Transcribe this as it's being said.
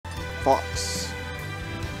Fox.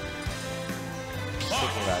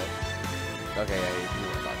 Thinking about it. Okay, yeah, you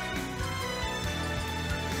were Fox.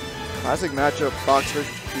 Classic matchup, Fox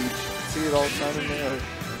versus Peach. See it all the time in there.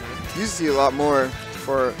 You used to see a lot more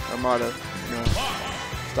before Armada, you know,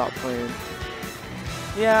 stopped playing.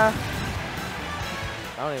 Yeah.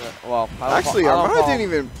 I don't even. Well, Actually, Armada didn't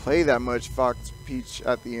even play that much Fox Peach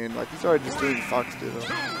at the end. Like, he started just doing Fox Ditto.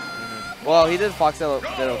 Well, he did Fox Ditto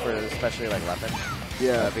for especially like Leffen.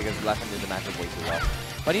 Yeah. Because Leffen did the matchup way too well.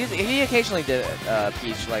 But he occasionally did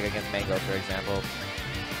Peach, like against Mango, for example.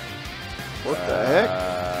 What the heck?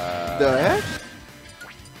 The heck?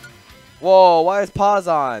 Whoa, why is pause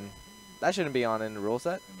on? That shouldn't be on in the rule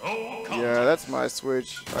set. Yeah, that's my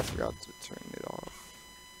switch. I forgot to turn it off.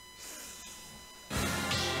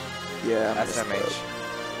 Yeah, that's MH.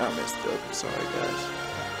 I messed up. Sorry, guys.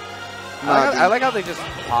 I like how they just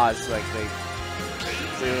pause, like they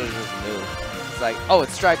clearly just knew. It's like, oh,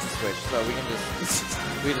 it's strike to switch, so we can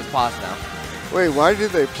just pause now. Wait, why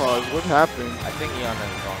did they pause? What happened? I think Eon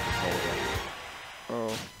has wrong control again.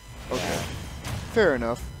 Oh, okay. Fair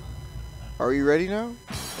enough. Are we ready now?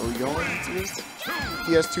 Are we going into this?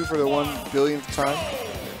 PS2 for the 1 billionth time.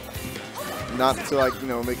 Not to, like, you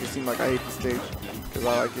know, make it seem like I hate the stage, because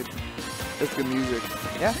I like it. It's good music.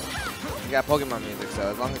 Yeah. We got Pokemon music, so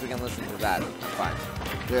as long as we can listen to that, it's fine.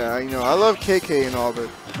 Yeah, you know, I love KK and all, but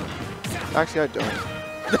actually I don't.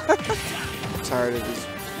 I'm tired of this.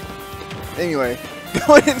 Anyway,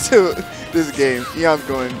 going into this game, Eon's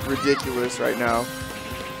going ridiculous right now.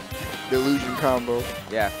 The illusion combo.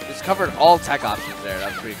 Yeah, just covered all tech options there.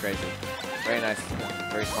 That was pretty crazy. Very nice.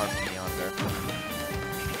 Very smart from Eon there.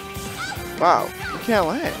 Wow, you can't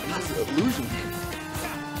land. This is illusion.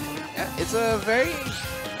 Yeah, it's a very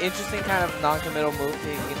interesting kind of non-committal move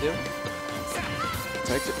that you can do.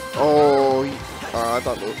 Takes it. Oh, I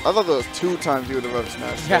thought there was 2 times he would have up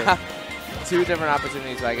smashed. Yeah, 2 different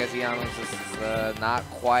opportunities. So I guess Eon was just not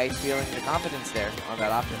quite feeling the confidence there on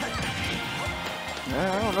that option.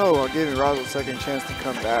 Yeah, I don't know. I'm giving Razo a second chance to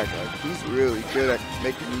come back. Like, he's really good at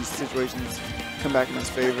making these situations come back in his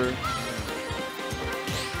favor.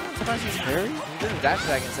 Sometimes he's parry. He didn't dash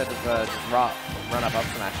attack instead of run up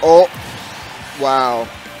smash. Oh, wow.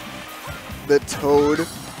 The Toad.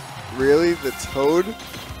 Really? The Toad?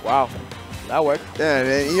 Wow. That worked. Yeah,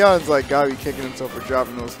 man. Eon's like gotta be kicking himself for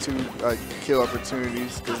dropping those 2 kill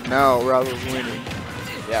opportunities, because now Razo's winning.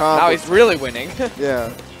 Yeah, now he's really winning.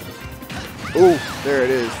 Yeah. Ooh, there it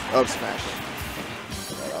is. Up smash.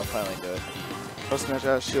 Yeah, I'll finally do it. Up smash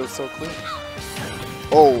that shield so clean.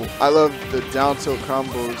 Oh, I love the down tilt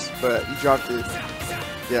combos, but he dropped it.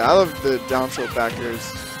 Yeah, I love the down tilt back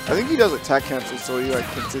airs. I think he does attack cancel, so he like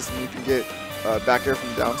consistently can get back air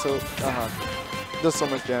from down tilt. Does so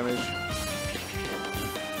much damage.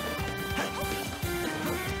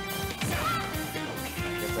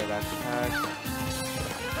 Gets that dash attack.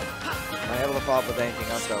 Not able to follow up with anything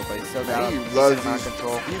else though, but he's still down. He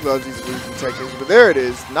loves these illusion techniques, but there it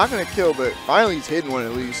is. Not gonna kill, but finally he's hitting one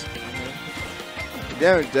at least. The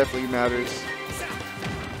damage definitely matters.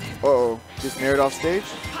 Uh-oh, just nared off stage.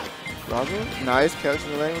 Razo, nice,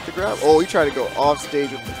 catching the lane with the grab. Oh, he tried to go off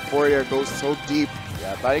stage with the forward air, goes so deep.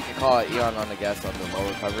 Yeah, I thought he could call it Eon on the guess on the low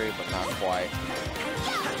recovery, but not quite.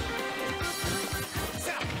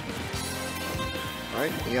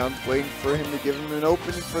 Alright, Eon's waiting for him to give him an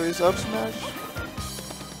opening for his up smash.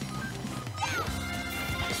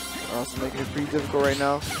 Also making it pretty difficult right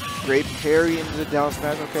now. Great parry into the down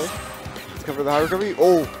smash, okay. Let's cover the high recovery.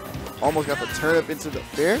 Oh, almost got the turn up into the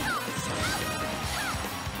fair.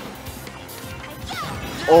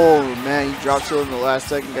 Oh man, he dropped shield in the last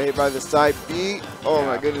second, got hit by the side B. Oh yeah.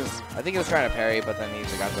 My goodness. I think he was trying to parry, but then he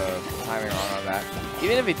got the timing wrong on that.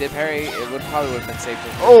 Even if he did parry, it probably would have been safe.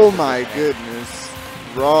 Oh my goodness.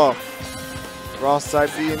 Raw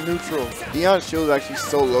side B in neutral. Eon's shield is actually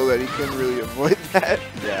so low that he couldn't really avoid that.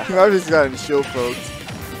 Yeah. He might have just gotten shield poked.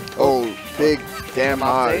 Oh, big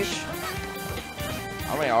damage.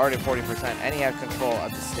 I mean, already 40%, and he had control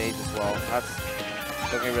at the stage as well.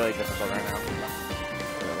 That's looking really difficult right now.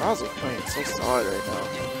 Razo's playing so solid right now.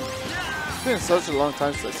 It's been such a long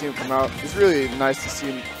time since I've seen him come out. It's really nice to see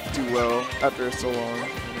him do well after so long.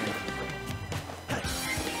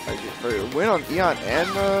 For a win on Eon and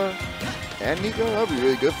Nico, that would be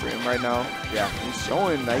really good for him right now. Yeah. He's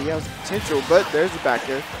showing that he has potential, but there's the back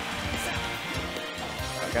air.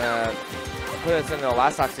 Gonna put us into a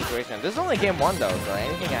last stock situation. This is only game 1 though, so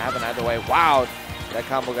anything can happen either way. Wow, that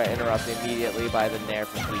combo got interrupted immediately by the nair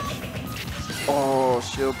from Peach. Oh,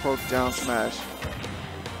 shield poke down smash.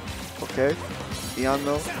 Okay. Eon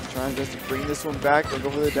though, trying just to bring this one back and go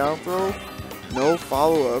for the down throw. No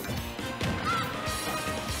follow up.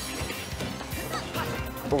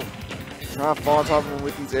 Oh, trying to fall on top of him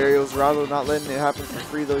with these aerials. Razo not letting it happen for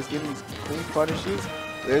free, though. He's giving these clean punishes.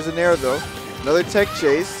 There's an air, though. Another tech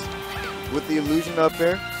chase with the illusion up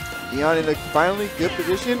there. Eon in a finally good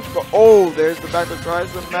position. But, oh, there's the back that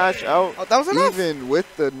tries the match out. Oh, that was enough. Even with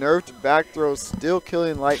the nerfed back throw, still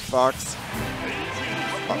killing Light Fox.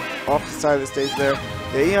 Off the side of the stage there.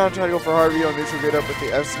 Yeah, Eon trying to go for hard V on neutral good up with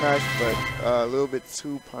the F smash, but a little bit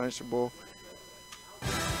too punishable.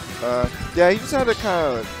 Yeah, he just had to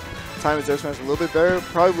kind of time his F smash a little bit better.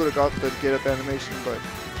 Probably would have got the get up animation, but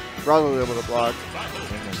Razo was able to block.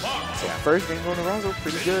 So first game going to Razo,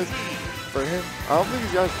 pretty good for him. I don't think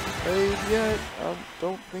he's got played yet. I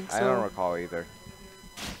don't think so. I don't recall either.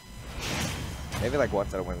 Maybe like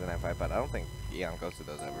once at a Wednesday night fight, but I don't think Eon goes to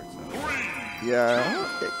those ever. So. Yeah,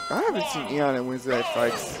 I haven't seen Eon in Wednesday night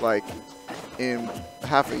fights like in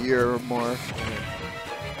half a year or more.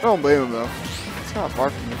 I don't blame him though. It's not far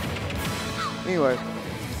from me. Anyway,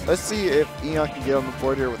 let's see if Eon can get on the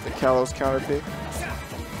board here with the Kalos counter pick.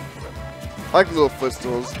 I like the little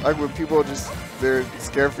footstools. I like when people just, they're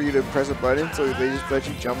scared for you to press a button, so they just let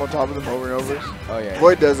you jump on top of them over and over. Oh yeah.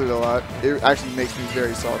 Void does it a lot. It actually makes me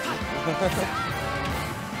very salty.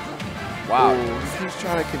 Wow. Ooh, he's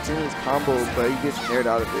trying to continue his combo, but he gets aired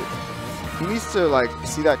out of it. He needs to like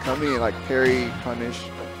see that coming and like parry, punish.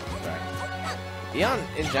 Eon,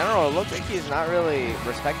 in general, it looks like he's not really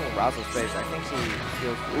respecting Razo's space. I think he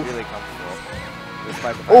feels really comfortable,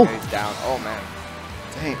 despite the fact that he's down. Oh man.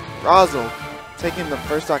 Dang, Razo taking the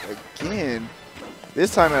first stock again.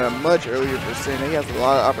 This time at a much earlier percent. He has a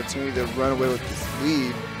lot of opportunity to run away with this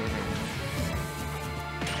lead.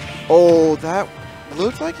 Oh, that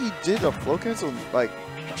looked like he did a flow cancel, like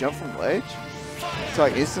jump from ledge to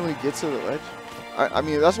like instantly get to the ledge. I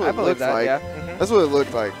mean, that's what it looked like. Yeah. That's what it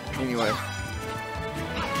looked like. Anyway,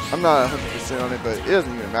 I'm not 100% on it, but it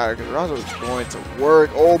doesn't even matter because Razo is going to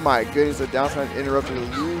work. Oh my goodness, the down smash interrupted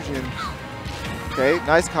illusion. Okay,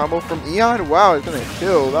 nice combo from Eon. Wow, it's gonna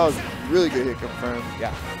kill. That was a really good hit confirmed.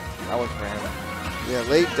 Yeah, that was for him. Yeah,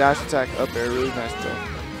 late dash attack up there, really nice though.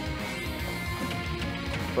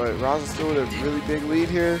 But Razo still with a really big lead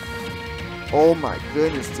here. Oh my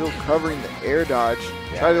goodness, still covering the air dodge.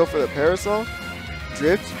 Yeah. Try to go for the parasol.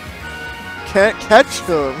 Drift. Can't catch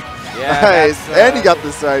him. Yeah, nice. And he got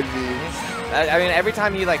the side B. I mean, every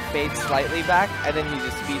time he like fades slightly back and then he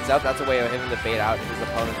just speeds up, that's a way of him to fade out his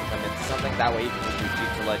opponent to come into something. That way he can just do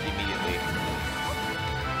deep to ledge immediately.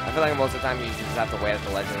 I feel like most of the time you just have to wait at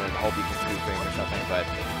the ledge and then hope you can scoop things or something, but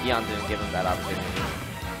Eon didn't give him that opportunity.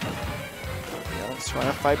 Eon's trying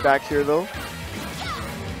to fight back here though. Not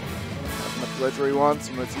enough ledge where he wants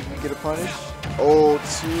him. Let's see if he can get a punish. Oh,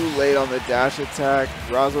 too late on the dash attack.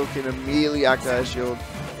 Razo can immediately activate shield.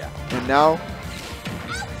 Yeah. And now,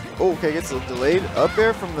 oh, okay, gets a delayed up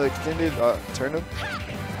air from the extended turnip.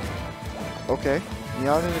 Okay,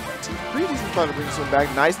 Eon in a pretty decent spot to bring this one back.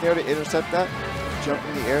 Nice nair to intercept that. Jump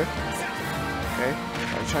in the air. Okay,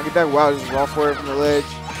 I'm trying to get back. Wow, just raw forward from the ledge.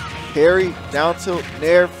 Parry, down tilt,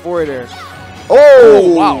 nair, forward air.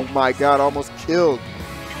 Oh, wow. My God, almost killed.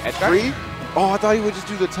 At three? Oh, I thought he would just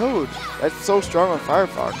do the toad. That's so strong on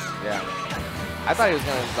Firefox. Yeah. I thought he was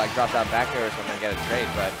going to like drop that back air or something and get a trade,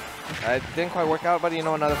 but it didn't quite work out. But you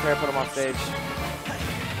know, another player put him off stage.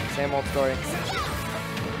 Same old story.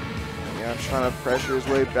 Yeah, trying to pressure his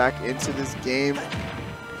way back into this game.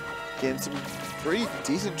 Getting some pretty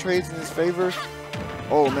decent trades in his favor.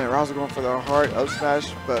 Oh man, Razo going for the hard up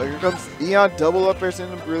smash, but here comes Eon, double up air,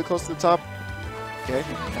 sending him really close to the top. Okay,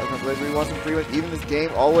 has no ledge where he wants him pretty much even this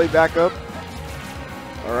game all the way back up.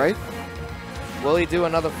 All right. Will he do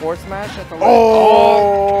another forward smash at the ledge?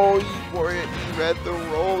 Oh, he read the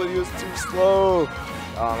roll and he was too slow.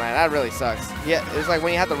 Oh man, that really sucks. Yeah, it's like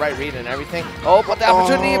when you have the right read and everything. Oh, but the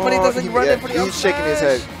opportunity, but he doesn't run it for the up He's smash. shaking his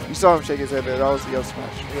head. You saw him shake his head, but that was the up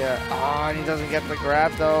smash. Yeah. Oh, and he doesn't get the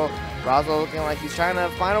grab though. Razo looking like he's trying to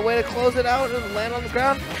find a way to close it out and land on the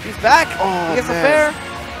ground. He's back. Oh, he gets a fair.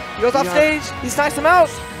 He goes off stage. He snipes him out.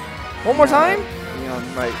 One more time.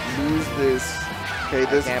 Eon might lose this. Okay,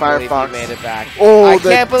 this I can't Firefox believe he made it back. Oh, I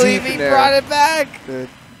can't believe he brought it back. The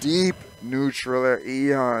deep neutral there,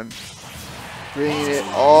 Eon. Bringing it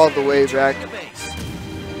all the way back.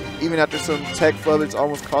 Even after some tech flooders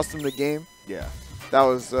almost cost him the game. Yeah. That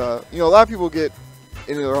was, you know, a lot of people get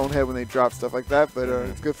into their own head when they drop stuff like that, but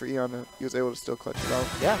it's good for Eon that he was able to still clutch it out.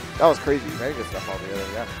 Yeah. That was crazy. Very good stuff altogether,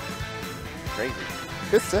 yeah. Crazy.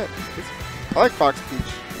 Good set. I like Fox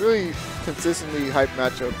Peach. Really consistently hyped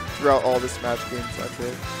matchup throughout all the Smash games, I'd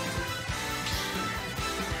say.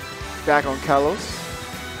 Back on Kalos.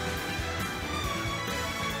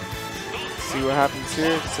 See what happens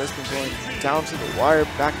here. Seskin going down to the wire,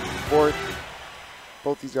 back and forth.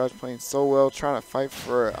 Both these guys playing so well, trying to fight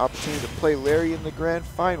for an opportunity to play Larry in the grand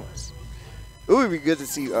finals. It would be good to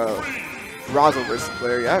see Razo versus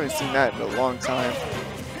Larry. I haven't seen that in a long time.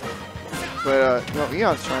 But you know,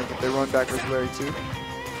 Eon's trying to get their run back versus Larry too.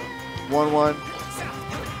 1-1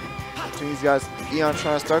 between these guys. Eon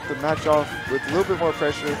trying to start the match off with a little bit more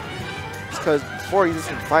pressure. It's because before he's just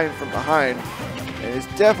been fighting from behind, and it's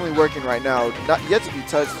definitely working right now. Not yet to be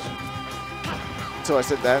touched until I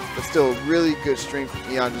said that, but still really good strength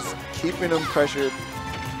from Eon, just keeping them pressured,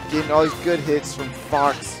 getting all these good hits from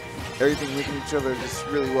Fox. Everything linking each other just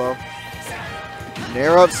really well.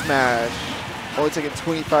 Nair up smash. Only taking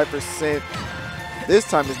 25%. This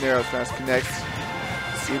time his Nair up smash connects.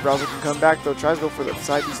 See if Razo can come back though. Tries to go for the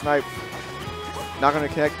side B snipe. Not going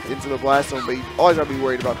to connect into the blast zone, but you always got to be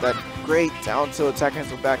worried about that. Great down tilt attack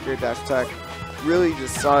cancel back air dash attack. Really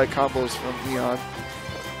just solid combos from Eon.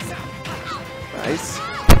 Nice.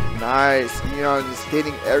 Nice. Eon just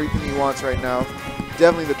hitting everything he wants right now.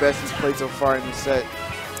 Definitely the best he's played so far in the set.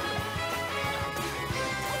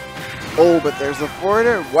 Oh, but there's a forward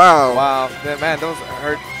air. Wow. Wow. Man, those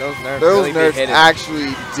hurt. Those nerves. Those really nerves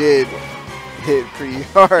actually did hit pretty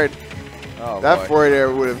hard. Oh, that boy. forward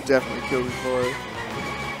air would have definitely killed before.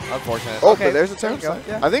 Unfortunate. Oh, okay. but there's a turn.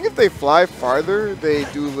 Yeah. I think if they fly farther, they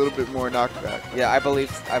do a little bit more knockback. Yeah, I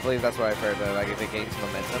believe that's what I've heard. That like if it gains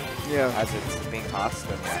momentum, yeah, as it's being tossed,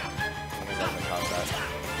 then yeah, I think it doesn't cause that.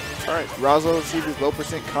 All right, Razo, let's see if his low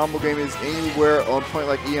percent combo game is anywhere on point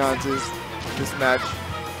like Eon's is this match.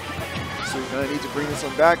 So he's gonna need to bring this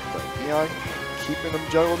one back, but Eon keeping them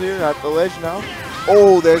juggled here at the ledge now.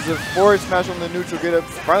 Oh, there's a forward smash on the neutral get up.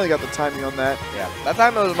 Finally got the timing on that. Yeah, that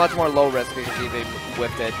time it was much more low risk because if they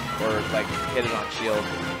whipped it or like hit it on shield,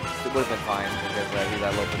 it would have been fine because he's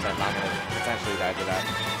at low percent, not going to potentially die to that.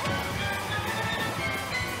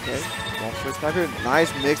 Okay, going for a sniper.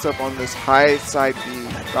 Nice mix up on this high side B.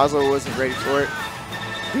 Razo wasn't ready for it.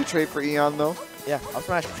 Good trade for Eon though. Yeah, up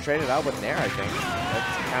smash traded out with Nair, I think.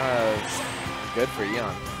 That's kind of good for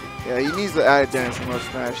Eon. Yeah, he needs the added damage from up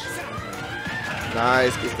smash.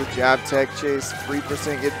 Nice, gets the jab tech chase,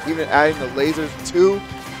 3%, even adding the lasers to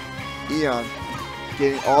Eon.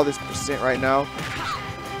 Getting all this percent right now.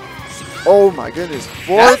 Oh my goodness,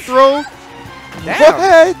 forward throw?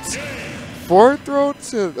 Damn. What? Forward throw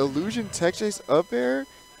to illusion tech chase up air?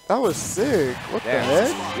 That was sick. What the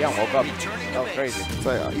heck? Eon woke up. That was crazy. It's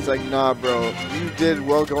like, he's like, nah bro, you did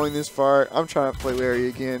well going this far. I'm trying to play Larry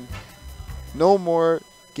again. No more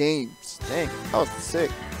games. Dang, that was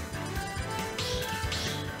sick.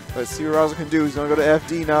 Let's see what Razo can do. He's going to go to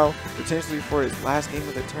FD now, potentially for his last game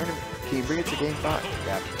of the tournament. Can he bring it to game 5?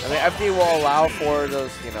 Yeah. I mean, FD will allow for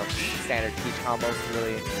those, you know, standard teach combos to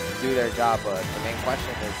really do their job, but the main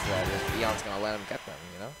question is if Eon's going to let him get them,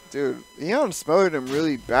 you know? Dude, Eon smothered him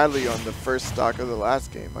really badly on the first stock of the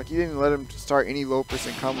last game. Like, he didn't let him start any low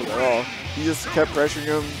percent combos at all. He just kept pressuring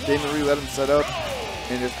him, didn't really let him set up,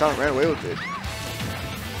 and just kind of ran away with it.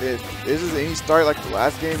 If this is any start like the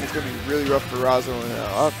last game, it's going to be really rough for Razo, and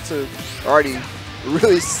up to already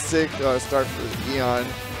really sick start for Eon.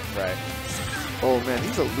 Right. Oh man,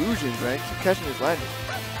 these illusions, man, keep catching his landing.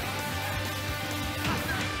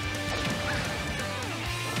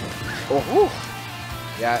 Oh, whew.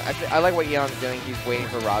 Yeah, I like what Eon's doing. He's waiting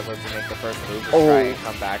for Razo to make the first move to try and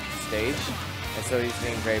come back to stage. And so he's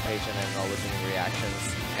being very patient and listening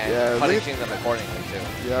reactions and punishing them accordingly too.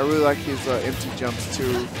 Yeah, I really like his empty jumps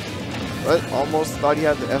too. But almost thought he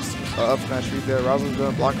had the up smash read there. Razo's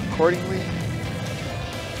gonna block accordingly.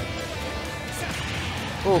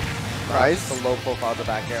 Oh, nice. The low profile to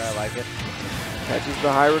back air, I like it. Catches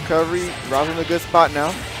the high recovery. Razo in a good spot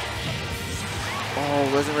now. Oh,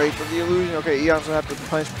 wasn't ready for the illusion. Okay, Eon's gonna have to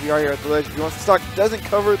punish PR here at the ledge. If he wants to stock, doesn't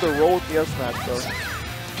cover the roll with the up smash though.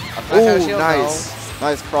 Oh, nice. No.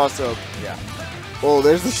 Nice cross up. Yeah. Oh,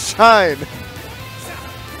 there's the shine.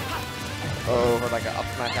 Oh, or like an up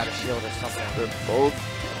smash out of shield or something. They're both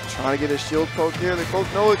trying to get a shield poke here. They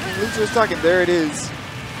both know it can lead to a stock, and there it is.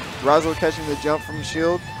 Razo catching the jump from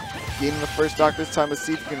shield. Getting the first stock this time. Let's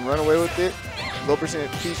see if he can run away with it. Low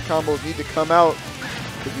percent peach combos need to come out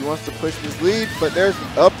if he wants to push this lead. But there's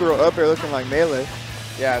the up throw up air looking like melee.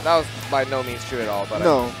 Yeah, that was by no means true at all. But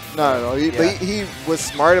no, not at all. He was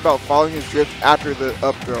smart about following his drift after the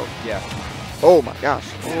up throw. Yeah. Oh my gosh.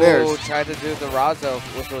 Oh, tried to do the Razo,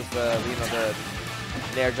 which was the the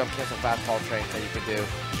Nair jump cancel fastball train that you could do,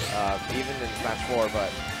 even in Smash 4,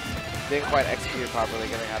 but didn't quite execute properly.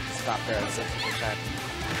 Gonna have to stop there at 60%.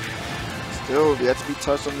 Still yet to be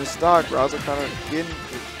touched on this stock. Razo kind of getting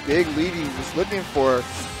the big lead he was looking for.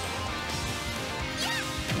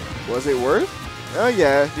 Was it worth? Oh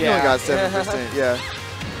yeah, he only got 7%. Yeah.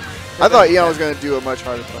 I thought Eon was going to do a much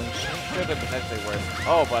harder punish. Could have been potentially worse.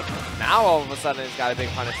 Oh, but now all of a sudden it's got a big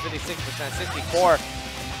punish. 56%, 64.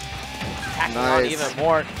 Tacking on even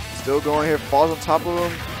more. Still going here, falls on top of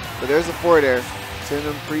him. But there's a forward air.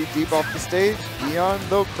 Sending him pretty deep off the stage. Eon,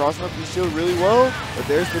 though, crossing up the shield really well. But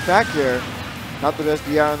there's the back air. Not the best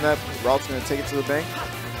DI on that. Rout's going to take it to the bank.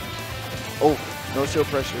 Oh, no shield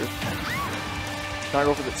pressure. Trying to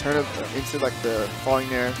go for the turn up into like the falling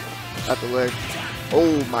there at the leg.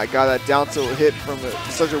 Oh my god, that down tilt hit from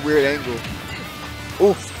such a weird angle.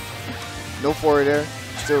 Oh, no forward there.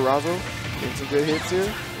 Still Razo getting some good hits here.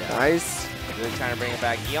 Yeah. Nice. Really trying to bring it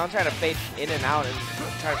back. Eon trying to fade in and out and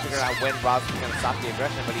trying to figure out when Razo's going to stop the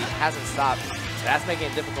aggression, but he hasn't stopped. That's making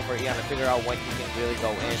it difficult for Eon to figure out when he can really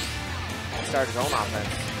go in and start his own offense.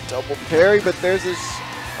 Double parry, but there's this.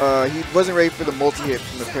 He wasn't ready for the multi-hit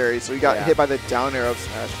from the parry, so he got hit by the down air up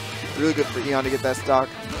smash. Really good for Eon to get that stock.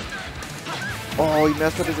 Oh, he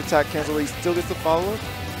messed up his attack cancel, but he still gets the follow-up.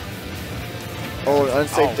 Oh,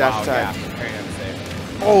 unsafe dash attack. Yeah, very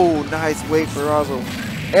unsafe. Oh, nice wait for Razo.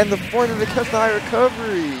 And the forward to catch the high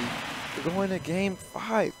recovery. We're going to game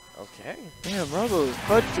 5. Okay. Damn, Razo is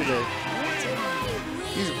clutch today.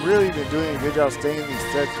 He's really been doing a good job staying in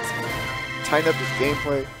these sets. Tighten up his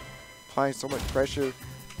gameplay, applying so much pressure,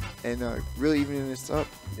 and really evening this up.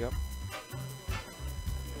 Yep.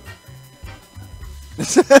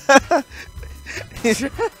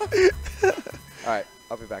 Alright,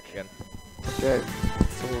 I'll be back again. Okay,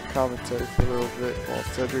 so we'll commentary for a little bit while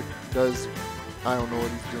Cedric does, I don't know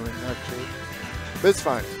what he's doing actually, but it's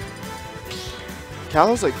fine.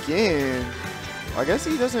 Kalos again, I guess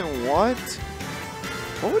he doesn't want,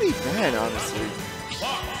 what would he ban honestly?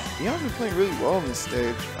 Eon's been playing really well on this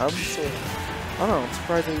stage. I don't know, I'm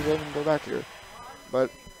surprised that he let him go back here.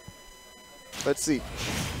 But let's see.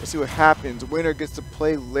 Let's see what happens. Winner gets to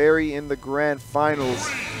play Larry in the grand finals.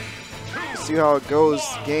 Let's see how it goes.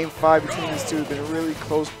 Game 5 between these two has been a really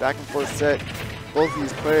close back and forth set. Both of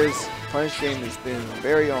these players' punish game has been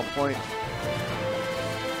very on point.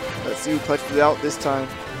 Let's see who clutches it out this time.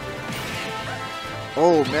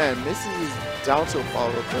 Oh man, misses his down tilt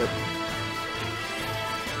follow-up, but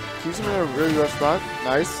keeps him in a really rough spot.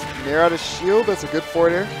 Nice. Nair out of shield. That's a good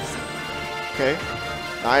forward air. Okay.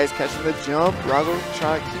 Nice. Catching the jump. Razo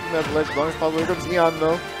trying to keep him at the ledge as long as possible. Here comes Eon,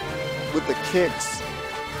 though, with the kicks.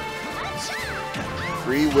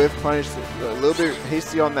 Free whiff punish. A little bit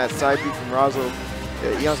hasty on that side beat from Razo.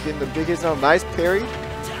 Yeah, Eon's getting the big hits now. Nice parry.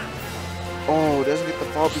 Oh, doesn't get the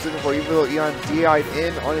follow-up he's looking for, even though Eon DI'd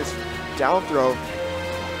in on his down throw.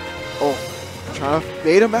 Oh. Trying to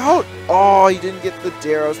bait him out. Oh, he didn't get the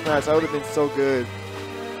Darrow smash. That would have been so good.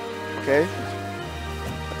 Okay.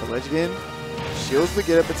 At the ledge again. Shields the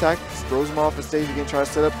get up attack. Throws him off the stage again. Tries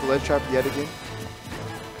to set up the ledge trap yet again.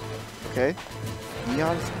 Okay.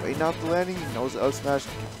 Eon is waiting out the landing. He knows the up smash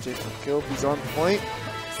can kill if he's on point.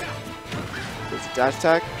 There's a dash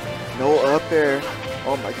attack. No up air.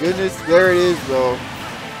 Oh my goodness. There it is, though.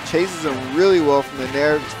 Chases him really well from the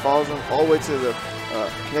nair. Just follows him all the way to the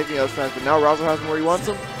connecting up smash, but now Razo has him where he wants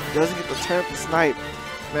him. Doesn't get the turn up the snipe.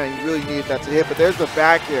 Man, he really needed that to hit, but there's the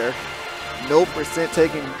back air. No percent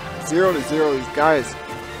taking 0-0. These guys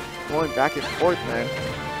going back and forth, man.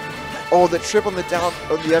 Oh, the trip on the down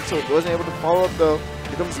of the episode wasn't able to follow up though.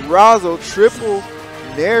 Here comes Razo, triple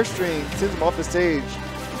nair string, sends him off the stage.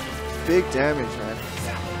 Big damage, man.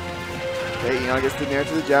 Okay, Eon gets the nair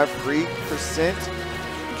to the jab, 3%.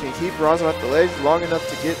 You can keep Razo at the ledge long enough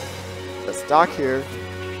to get the stock here.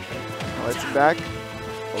 Now let's him back.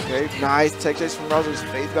 Okay, nice tech chase from Razo. Just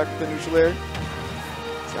fades back with the neutral air.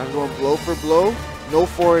 So I'm going blow for blow. No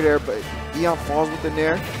forward air, but Eon falls with the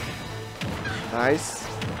nair. Nice.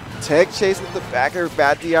 Tech chase with the back air.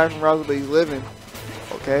 Bad DI from Razo, but he's living.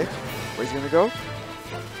 Okay, where's he gonna go?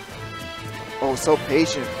 Oh, so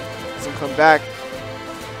patient. Lets him come back.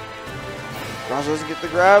 Razo doesn't get the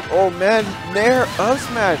grab. Oh man, nair up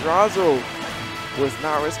smash. Razo was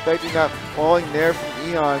not respecting that falling nair from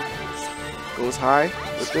Eon. Goes high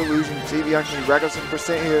with the illusion. See if Eon can rack up some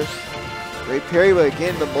percent here. Great parry, but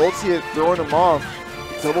again, the multi-hit throwing him off.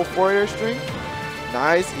 Double forward air string.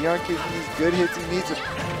 Nice. Eon getting these good hits he needs to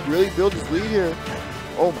really build his lead here.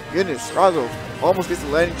 Oh my goodness. Razo almost gets the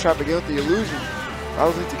landing trap again with the illusion.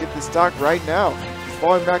 Razo needs to get this stock right now. He's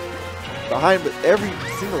falling back behind with every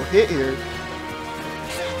single hit here.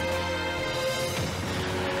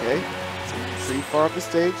 Okay. Pretty far off the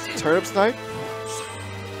stage. Turnip snipe.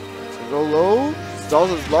 So go low.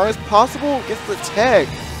 Stalls as long as possible. Gets the tag.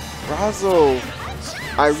 Razo.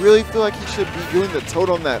 I really feel like he should be doing the toad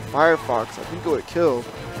on that Firefox. I think it would kill.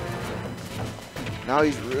 Now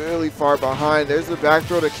he's really far behind. There's the back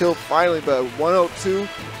throw to kill finally, but 102.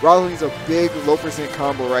 Razo needs a big low percent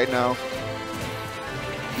combo right now.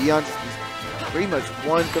 Eon just pretty much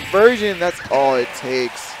one conversion. That's all it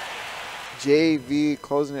takes. JV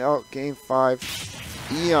closing it out game 5.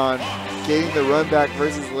 Eon getting the run back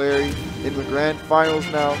versus Larry in the grand finals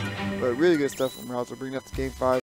now. But really good stuff from Razo bringing up to game 5.